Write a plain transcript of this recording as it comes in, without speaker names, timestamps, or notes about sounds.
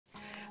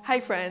Hi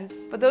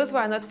friends! For those who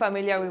are not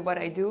familiar with what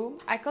I do,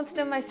 I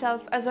consider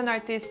myself as an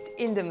artist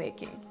in the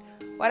making.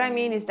 What I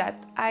mean is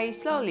that I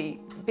slowly,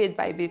 bit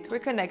by bit,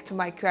 reconnect to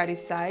my creative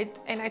side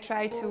and I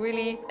try to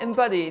really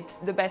embody it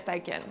the best I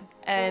can.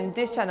 And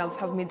these channels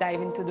help me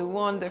dive into the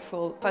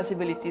wonderful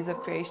possibilities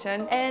of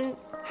creation and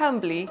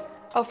humbly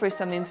offer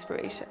some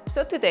inspiration.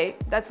 So today,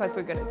 that's what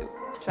we're gonna do.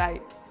 Try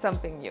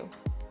something new.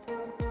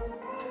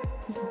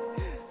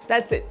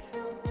 That's it.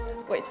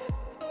 Wait,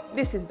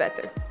 this is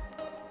better.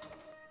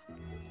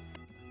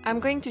 I'm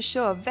going to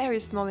show a very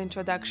small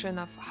introduction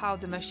of how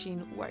the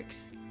machine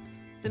works.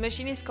 The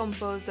machine is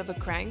composed of a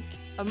crank,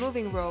 a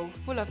moving row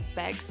full of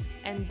pegs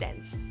and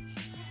dents.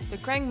 The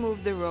crank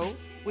moves the row,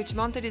 which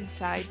mounted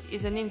inside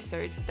is an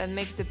insert that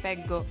makes the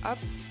peg go up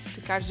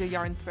to catch the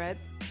yarn thread,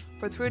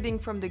 protruding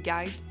from the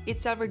guide,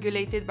 itself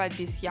regulated by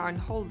this yarn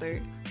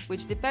holder,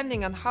 which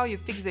depending on how you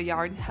fix the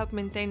yarn help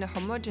maintain a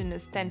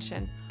homogeneous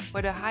tension,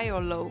 whether high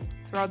or low,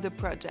 throughout the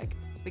project.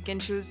 We can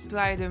choose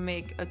to either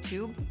make a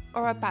tube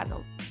or a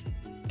panel.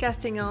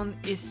 Casting on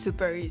is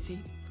super easy.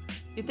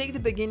 You take the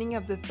beginning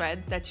of the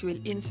thread that you will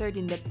insert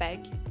in the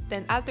peg,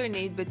 then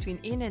alternate between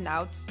in and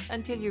outs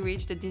until you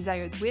reach the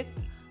desired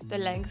width, the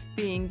length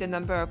being the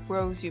number of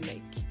rows you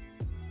make.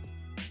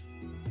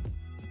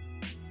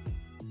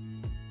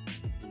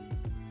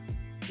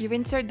 You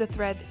insert the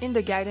thread in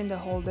the guide and the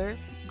holder,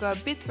 go a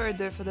bit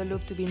further for the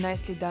loop to be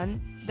nicely done,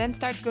 then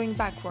start going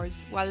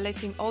backwards while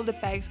letting all the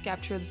pegs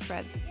capture the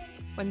thread.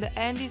 When the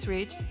end is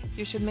reached,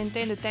 you should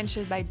maintain the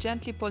tension by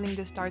gently pulling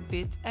the start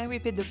bit and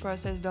repeat the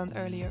process done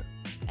earlier.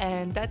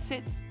 And that's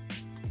it!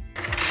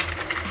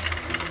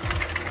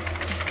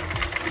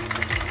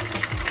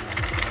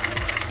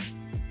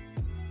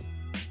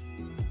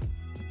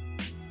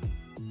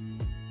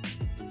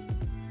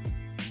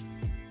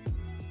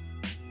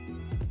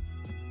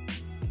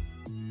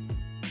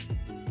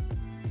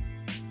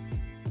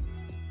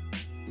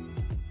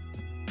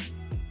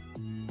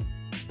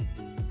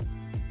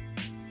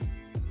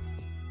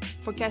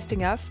 For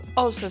casting off,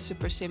 also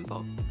super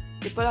simple.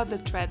 You pull out the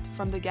thread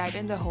from the guide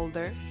and the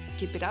holder,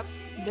 keep it up,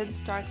 then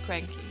start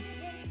cranking.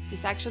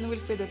 This action will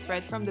free the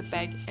thread from the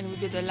peg and will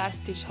be the last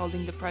stitch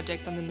holding the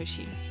project on the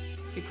machine.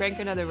 You crank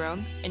another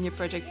round and your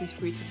project is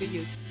free to be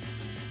used.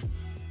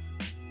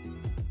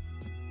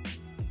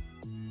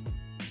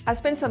 I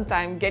spent some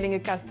time getting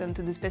accustomed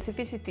to the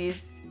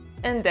specificities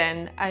and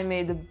then I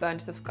made a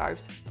bunch of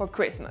scarves for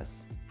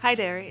Christmas. Hi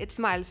there, it's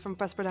Miles from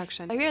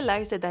post-production. I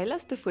realized that I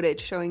lost the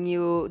footage showing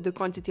you the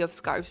quantity of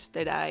scarves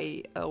that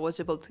I was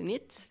able to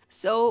knit.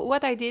 So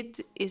what I did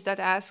is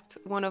that I asked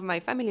one of my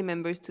family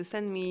members to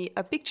send me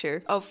a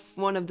picture of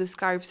one of the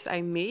scarves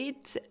I made,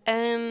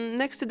 and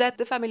next to that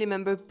the family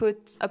member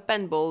put a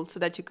pen ball so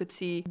that you could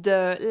see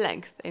the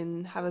length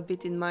and have a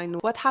bit in mind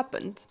what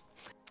happened.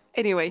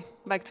 Anyway,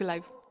 back to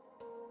life.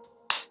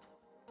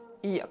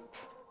 Yep.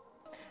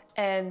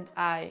 And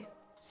I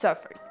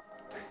suffered.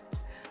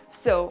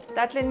 So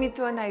that led me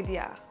to an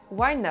idea.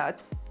 Why not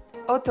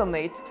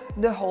automate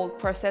the whole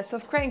process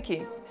of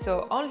cranking?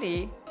 So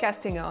only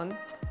casting on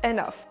and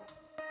off.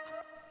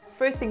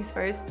 First things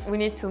first, we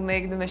need to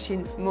make the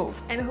machine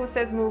move. And who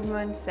says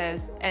movement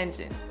says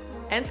engine.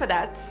 And for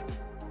that,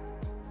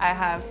 I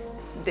have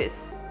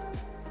this.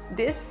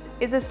 This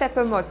is a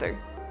stepper motor.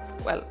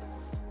 Well,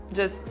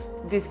 just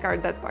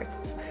discard that part.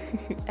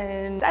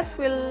 And that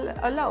will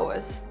allow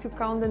us to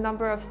count the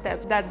number of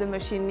steps that the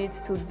machine needs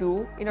to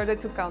do in order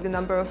to count the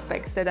number of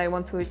pegs that I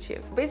want to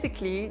achieve.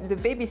 Basically, the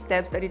baby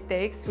steps that it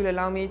takes will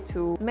allow me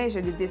to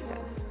measure the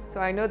distance. So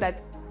I know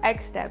that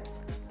X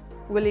steps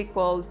will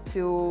equal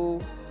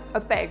to a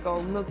peg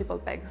or multiple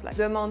pegs, like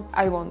the amount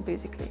I want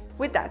basically.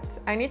 With that,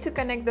 I need to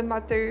connect the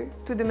motor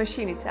to the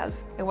machine itself.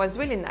 And what's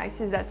really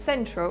nice is that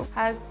Centro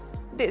has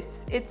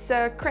this. It's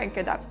a crank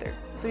adapter.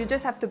 So you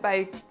just have to buy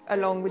it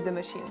along with the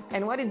machine.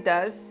 And what it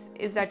does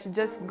is that it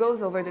just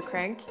goes over the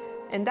crank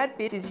and that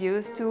bit is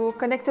used to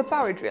connect a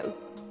power drill.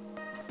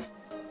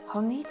 How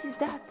neat is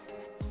that?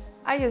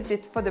 I used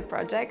it for the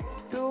project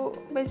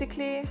to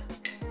basically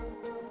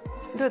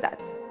do that.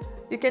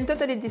 You can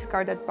totally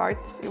discard that part.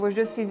 It was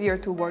just easier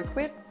to work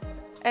with.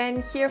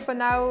 And here for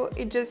now,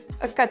 it's just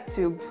a cut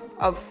tube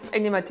of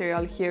any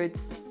material. Here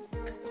it's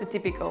the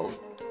typical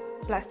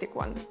plastic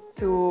one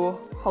to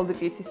hold the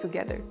pieces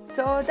together.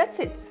 So that's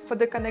it for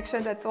the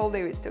connection, that's all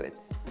there is to it.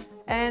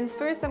 And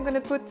first I'm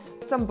gonna put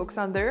some books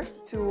under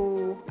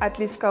to at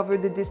least cover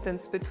the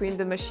distance between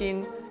the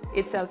machine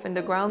itself and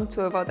the ground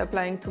to avoid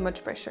applying too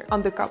much pressure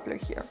on the coupler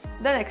here.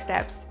 The next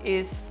steps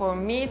is for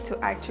me to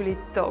actually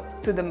talk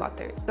to the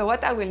motor. So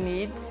what I will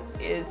need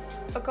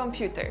is a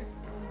computer,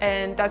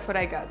 and that's what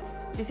I got.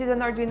 This is an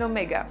Arduino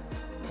Mega,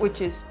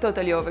 which is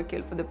totally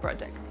overkill for the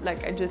project.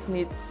 Like I just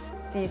need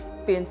these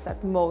pins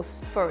at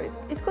most for it.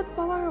 It could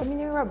power a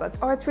mini robot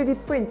or a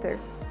 3D printer.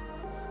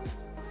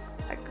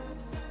 Like,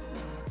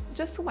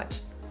 just too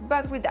much.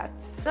 But with that,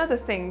 another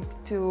thing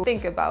to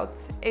think about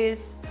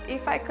is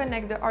if I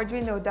connect the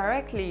Arduino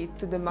directly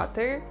to the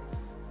motor,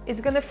 it's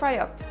gonna fry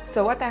up.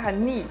 So what I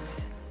need,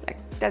 like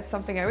that's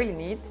something I really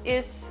need,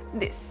 is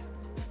this.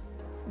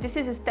 this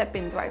is a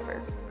step-in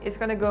driver. It's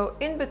gonna go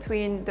in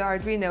between the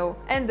Arduino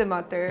and the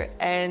motor,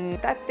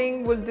 and that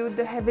thing will do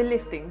the heavy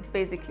lifting,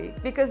 basically,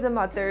 because the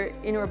motor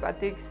in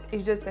robotics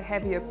is just a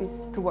heavier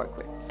piece to work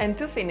with. And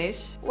to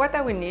finish, what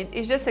I will need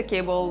is just a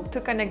cable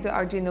to connect the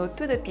Arduino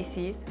to the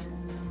PC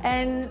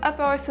and a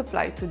power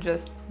supply to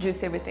just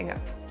juice everything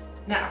up.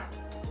 Now,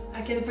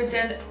 I can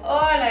pretend all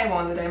I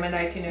want that I'm an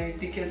IT nerd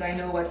because I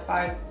know what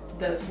part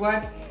does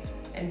what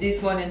and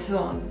this one and so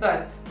on,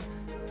 but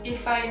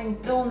if I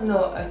don't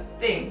know a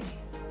thing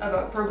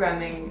about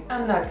programming,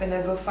 I'm not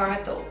gonna go far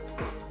at all.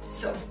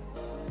 So,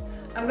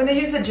 I'm gonna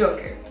use a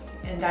joker,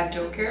 and that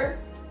joker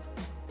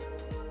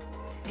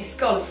is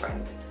called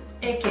friend,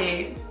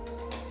 aka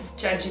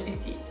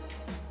ChatGPT.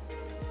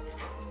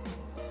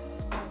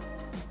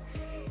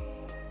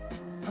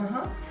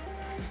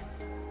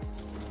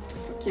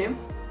 Okay.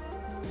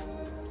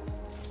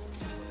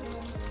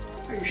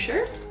 Are you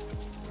sure?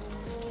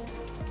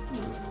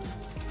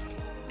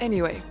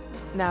 Anyway,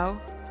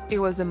 now it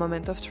was a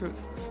moment of truth.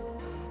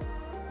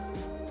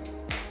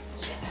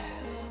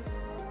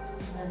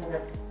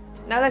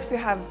 Now that we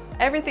have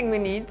everything we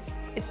need,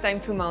 it's time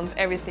to mount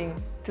everything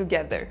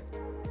together.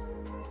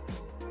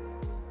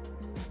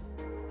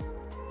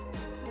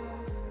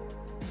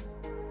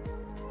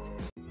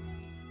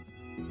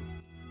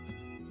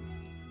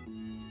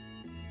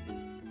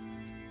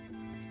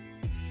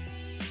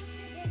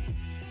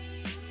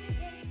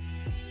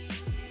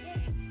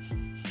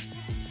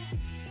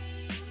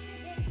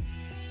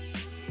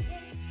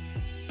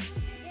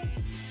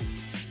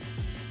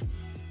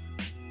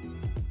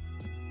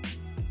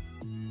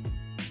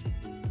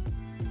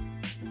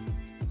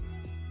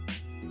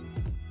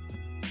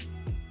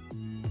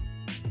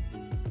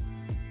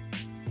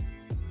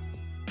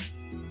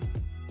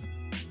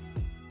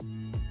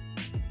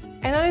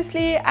 And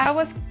honestly, I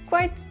was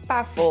quite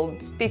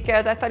baffled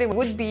because I thought it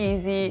would be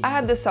easy. I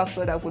had the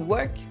software that would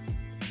work.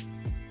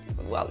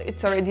 Well,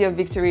 it's already a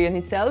victory in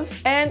itself.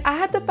 And I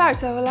had the parts,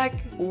 so I was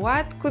like,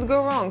 what could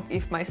go wrong?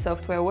 If my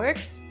software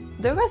works,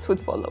 the rest would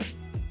follow.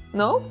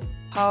 No?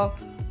 How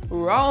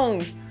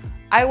wrong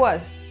I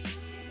was.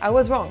 I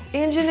was wrong.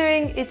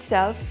 Engineering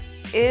itself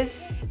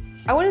is,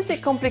 I wouldn't say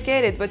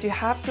complicated, but you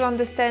have to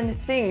understand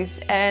things.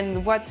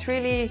 And what's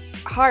really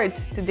hard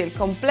to deal,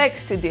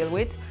 complex to deal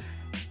with,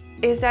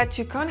 is that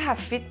you can't have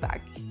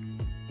feedback.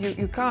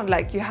 You can't,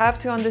 like, you have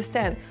to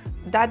understand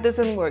that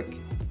doesn't work.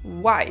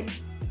 Why?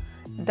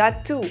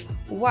 That too,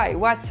 why?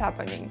 What's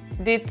happening?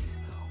 Did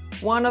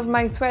one of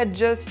my threads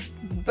just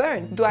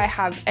burn? Do I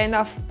have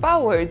enough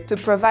power to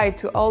provide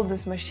to all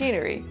this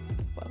machinery?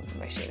 Well,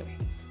 machinery.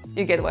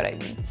 You get what I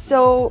mean.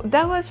 So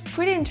that was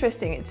pretty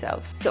interesting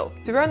itself. So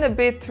to run a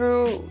bit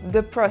through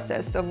the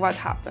process of what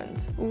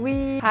happened,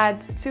 we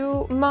had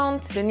to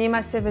mount the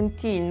NEMA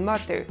 17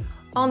 motor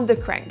on the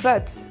crank.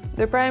 But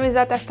the problem is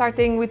that I'm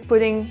starting with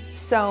putting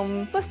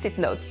some post-it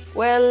notes.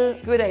 Well,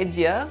 good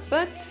idea,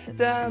 but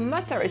the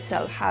motor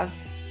itself has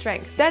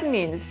strength. That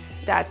means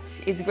that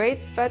it's great,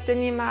 but the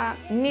NEMA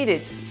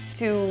needed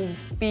to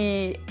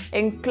be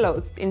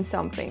enclosed in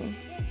something,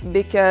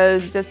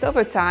 because just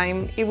over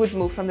time it would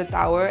move from the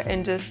tower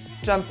and just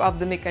jump off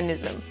the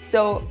mechanism.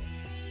 So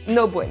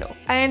no bueno.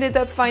 I ended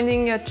up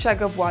finding a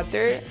jug of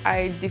water,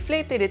 I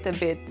deflated it a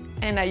bit,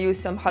 and I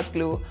used some hot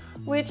glue,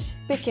 which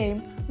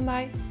became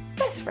my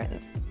best friend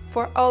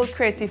for all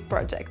creative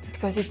projects,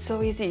 because it's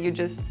so easy. You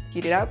just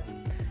heat it up,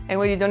 and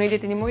when you don't need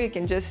it anymore, you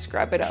can just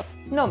scrap it off.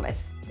 No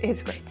mess.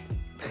 It's great.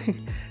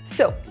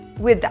 So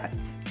with that,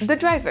 the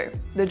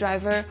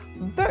driver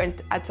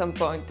burnt at some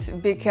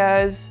point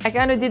because I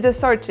kind of did a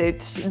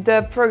shortage.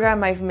 The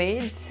program I've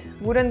made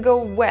wouldn't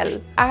go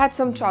well. I had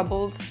some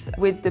troubles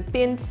with the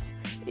pins.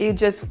 It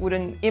just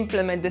wouldn't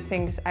implement the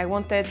things I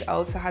wanted. I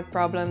also had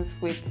problems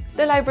with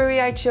the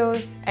library I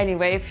chose.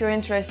 Anyway, if you're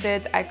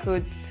interested, I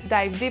could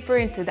dive deeper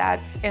into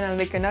that and I'll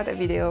make another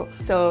video,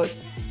 so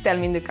tell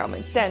me in the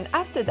comments. Then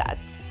after that,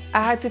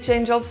 I had to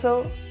change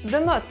also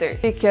the motor,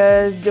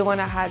 because the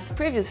one I had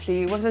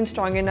previously wasn't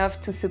strong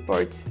enough to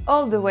support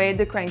all the way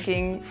the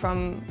cranking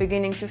from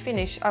beginning to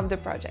finish of the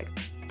project.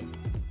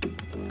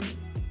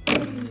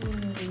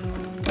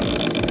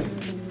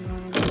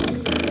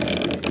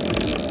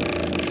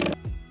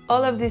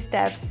 All of these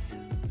steps,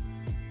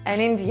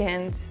 and in the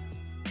end,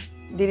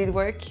 did it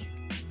work?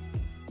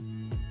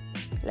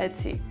 Let's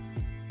see.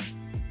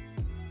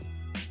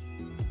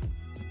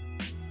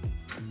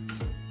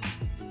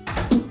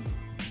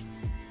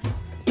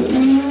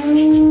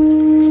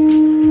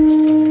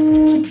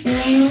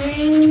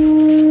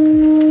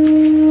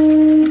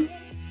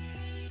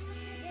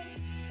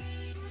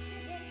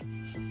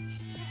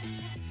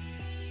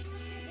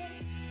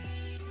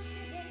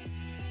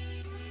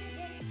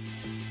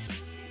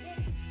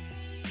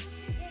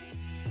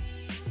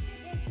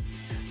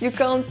 You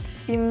can't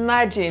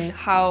imagine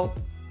how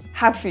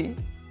happy,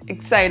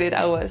 excited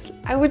I was.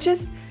 I would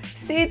just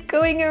see it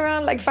going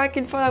around like back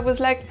and forth. I was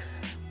like,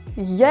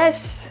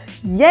 yes,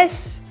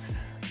 yes,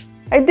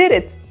 I did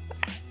it.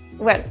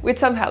 Well, with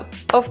some help,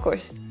 of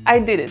course, I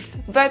did it.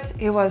 But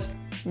it was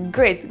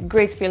great,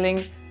 great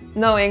feeling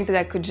knowing that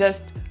I could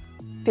just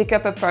pick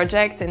up a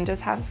project and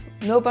just have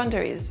no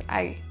boundaries.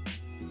 I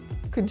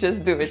could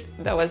just do it.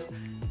 That was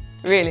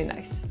really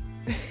nice.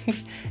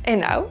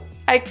 And now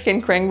I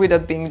can crank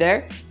without being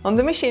there on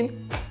the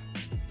machine.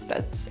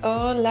 That's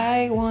all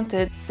I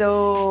wanted.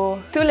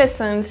 So 2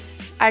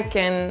 lessons I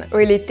can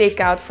really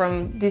take out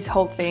from this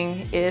whole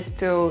thing is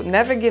to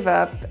never give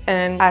up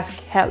and ask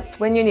help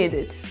when you need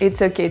it.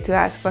 It's okay to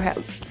ask for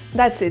help.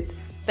 That's it.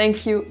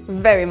 Thank you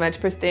very much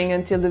for staying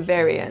until the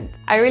very end.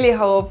 I really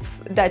hope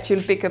that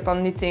you'll pick up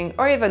on knitting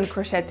or even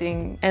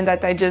crocheting and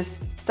that I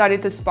just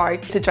started a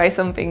spark to try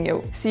something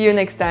new. See you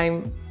next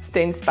time.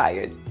 Stay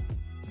inspired.